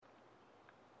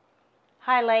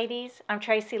Hi ladies, I'm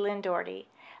Tracy Lynn Doherty.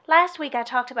 Last week I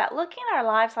talked about looking at our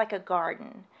lives like a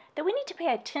garden, that we need to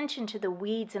pay attention to the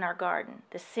weeds in our garden,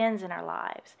 the sins in our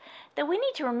lives, that we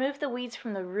need to remove the weeds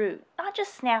from the root, not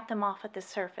just snap them off at the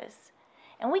surface.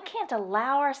 And we can't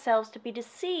allow ourselves to be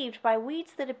deceived by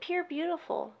weeds that appear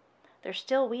beautiful. They're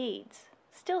still weeds,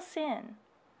 still sin.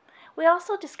 We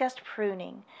also discussed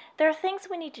pruning. There are things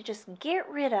we need to just get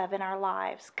rid of in our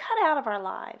lives, cut out of our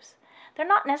lives. They're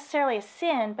not necessarily a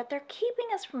sin, but they're keeping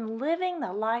us from living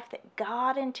the life that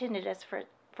God intended us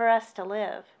for us to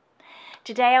live.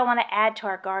 Today I want to add to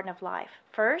our garden of life.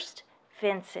 First,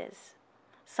 fences.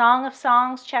 Song of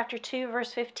Songs, chapter 2,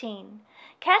 verse 15.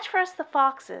 Catch for us the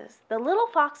foxes, the little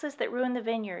foxes that ruin the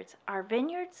vineyards, our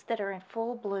vineyards that are in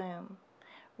full bloom.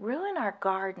 Ruin our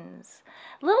gardens.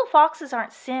 Little foxes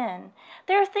aren't sin.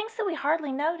 There are things that we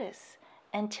hardly notice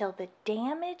until the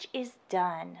damage is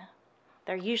done.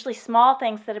 They're usually small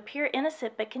things that appear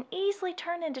innocent but can easily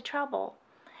turn into trouble.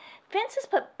 Fences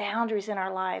put boundaries in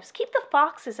our lives. Keep the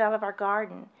foxes out of our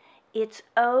garden. It's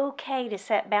okay to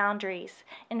set boundaries.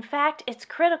 In fact, it's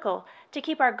critical to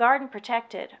keep our garden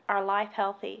protected, our life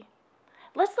healthy.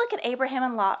 Let's look at Abraham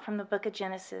and Lot from the book of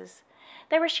Genesis.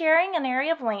 They were sharing an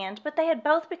area of land, but they had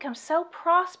both become so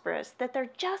prosperous that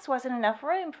there just wasn't enough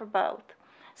room for both.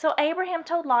 So Abraham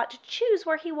told Lot to choose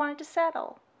where he wanted to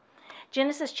settle.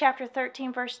 Genesis chapter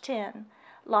 13, verse 10.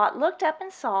 Lot looked up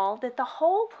and saw that the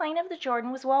whole plain of the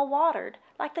Jordan was well watered,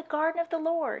 like the garden of the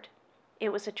Lord. It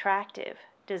was attractive,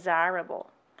 desirable.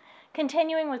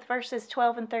 Continuing with verses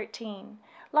 12 and 13.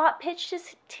 Lot pitched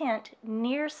his tent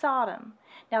near Sodom.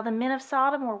 Now the men of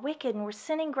Sodom were wicked and were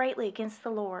sinning greatly against the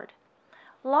Lord.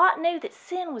 Lot knew that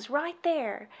sin was right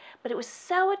there, but it was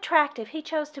so attractive he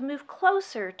chose to move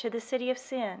closer to the city of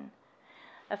sin.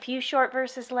 A few short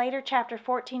verses later, chapter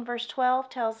 14, verse 12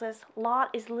 tells us Lot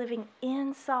is living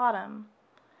in Sodom.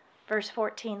 Verse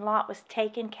 14, Lot was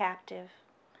taken captive.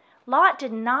 Lot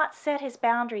did not set his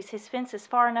boundaries, his fences,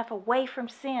 far enough away from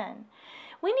sin.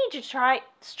 We need to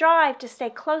strive to stay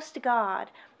close to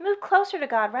God, move closer to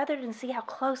God rather than see how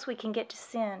close we can get to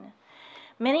sin.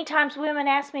 Many times women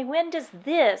ask me, when does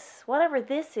this, whatever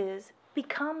this is,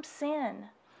 become sin?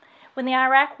 When the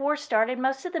Iraq War started,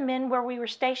 most of the men where we were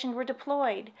stationed were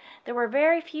deployed. There were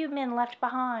very few men left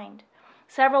behind.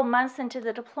 Several months into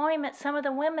the deployment, some of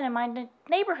the women in my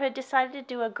neighborhood decided to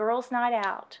do a girls' night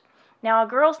out. Now, a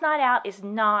girls' night out is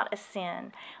not a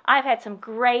sin. I've had some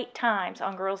great times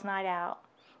on girls' night out.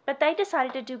 But they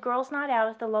decided to do girls' night out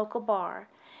at the local bar.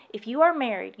 If you are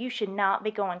married, you should not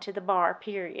be going to the bar,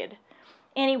 period.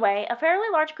 Anyway, a fairly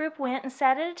large group went and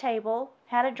sat at a table,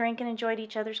 had a drink, and enjoyed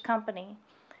each other's company.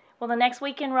 Well, the next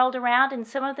weekend rolled around, and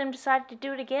some of them decided to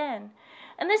do it again.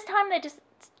 And this time they just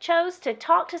chose to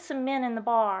talk to some men in the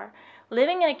bar.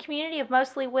 Living in a community of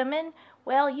mostly women,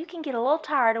 well, you can get a little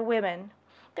tired of women.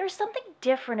 There's something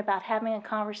different about having a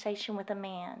conversation with a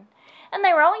man. And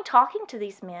they were only talking to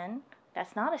these men.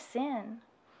 That's not a sin.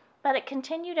 But it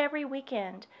continued every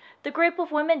weekend. The group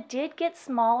of women did get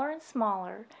smaller and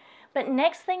smaller. But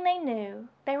next thing they knew,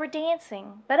 they were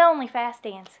dancing, but only fast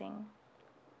dancing.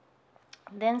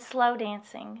 Then slow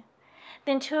dancing.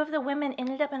 Then two of the women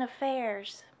ended up in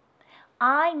affairs.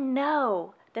 I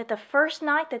know that the first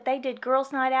night that they did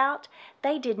girls' night out,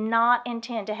 they did not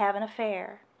intend to have an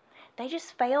affair. They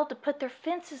just failed to put their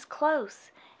fences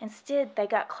close. Instead, they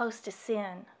got close to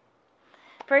sin.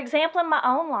 For example, in my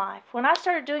own life, when I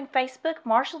started doing Facebook,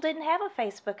 Marshall didn't have a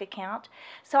Facebook account,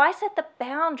 so I set the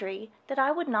boundary that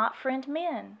I would not friend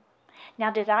men.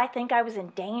 Now, did I think I was in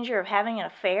danger of having an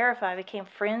affair if I became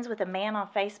friends with a man on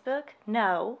Facebook?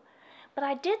 No. But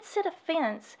I did set a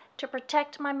fence to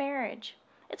protect my marriage.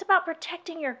 It's about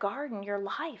protecting your garden, your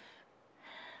life.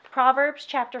 Proverbs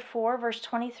chapter 4, verse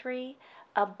 23,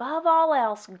 above all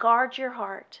else, guard your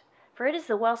heart, for it is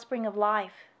the wellspring of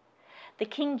life. The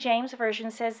King James Version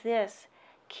says this,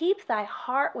 keep thy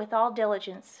heart with all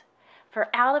diligence, for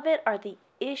out of it are the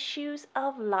issues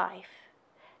of life.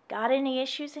 Got any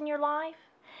issues in your life?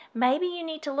 Maybe you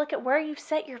need to look at where you've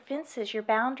set your fences, your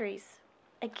boundaries.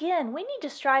 Again, we need to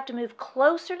strive to move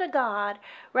closer to God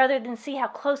rather than see how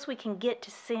close we can get to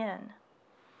sin.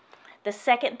 The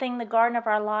second thing the garden of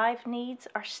our life needs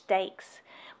are stakes.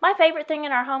 My favorite thing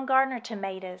in our home garden are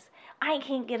tomatoes. I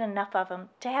can't get enough of them.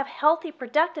 To have healthy,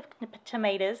 productive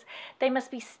tomatoes, they must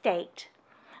be staked.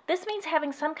 This means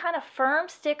having some kind of firm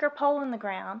stick or pole in the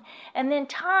ground and then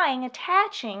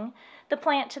attaching the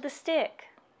plant to the stick.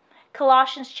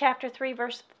 Colossians chapter 3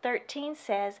 verse 13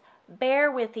 says,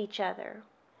 bear with each other.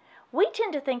 We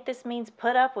tend to think this means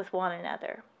put up with one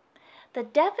another. The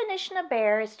definition of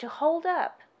bear is to hold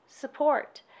up,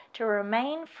 support, to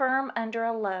remain firm under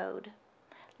a load.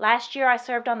 Last year I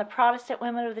served on the Protestant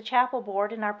Women of the Chapel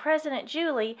Board, and our president,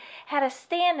 Julie, had us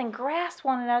stand and grasp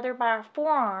one another by our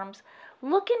forearms,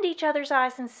 look into each other's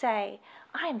eyes and say,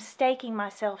 "I am staking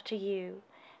myself to you.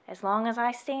 As long as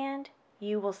I stand,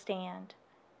 you will stand."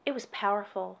 It was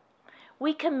powerful.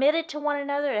 We committed to one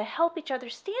another to help each other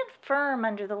stand firm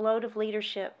under the load of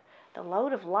leadership, the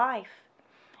load of life.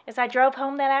 As I drove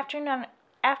home that afternoon,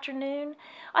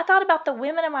 I thought about the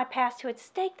women in my past who had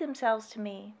staked themselves to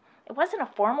me. It wasn't a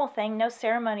formal thing, no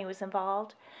ceremony was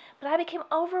involved, but I became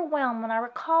overwhelmed when I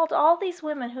recalled all these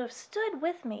women who have stood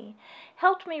with me,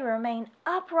 helped me remain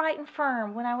upright and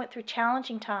firm when I went through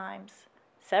challenging times,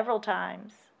 several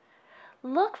times.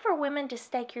 Look for women to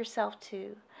stake yourself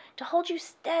to hold you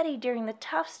steady during the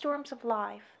tough storms of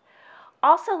life.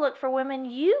 Also look for women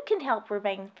you can help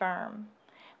remain firm.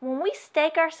 When we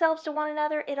stake ourselves to one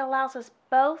another, it allows us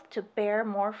both to bear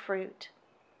more fruit.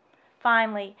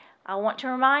 Finally, I want to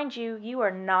remind you, you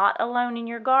are not alone in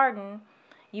your garden.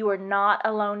 You are not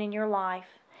alone in your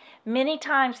life. Many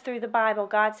times through the Bible,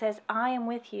 God says, "I am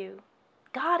with you."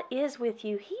 God is with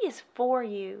you. He is for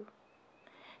you.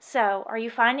 So, are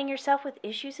you finding yourself with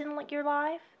issues in your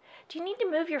life? Do you need to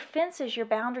move your fences, your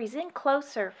boundaries in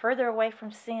closer, further away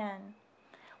from sin?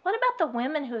 What about the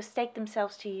women who have staked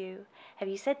themselves to you? Have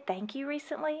you said thank you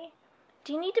recently?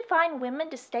 Do you need to find women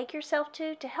to stake yourself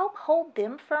to help hold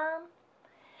them firm?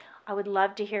 I would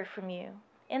love to hear from you.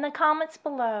 In the comments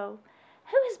below,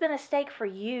 who has been a stake for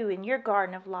you in your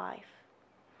garden of life?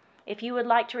 If you would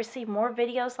like to receive more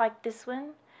videos like this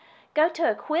one, go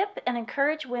to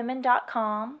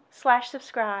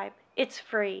equipandencouragewomen.com/subscribe. It's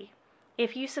free.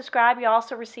 If you subscribe, you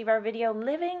also receive our video,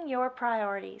 Living Your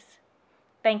Priorities.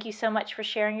 Thank you so much for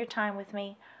sharing your time with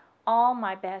me. All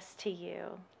my best to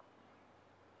you.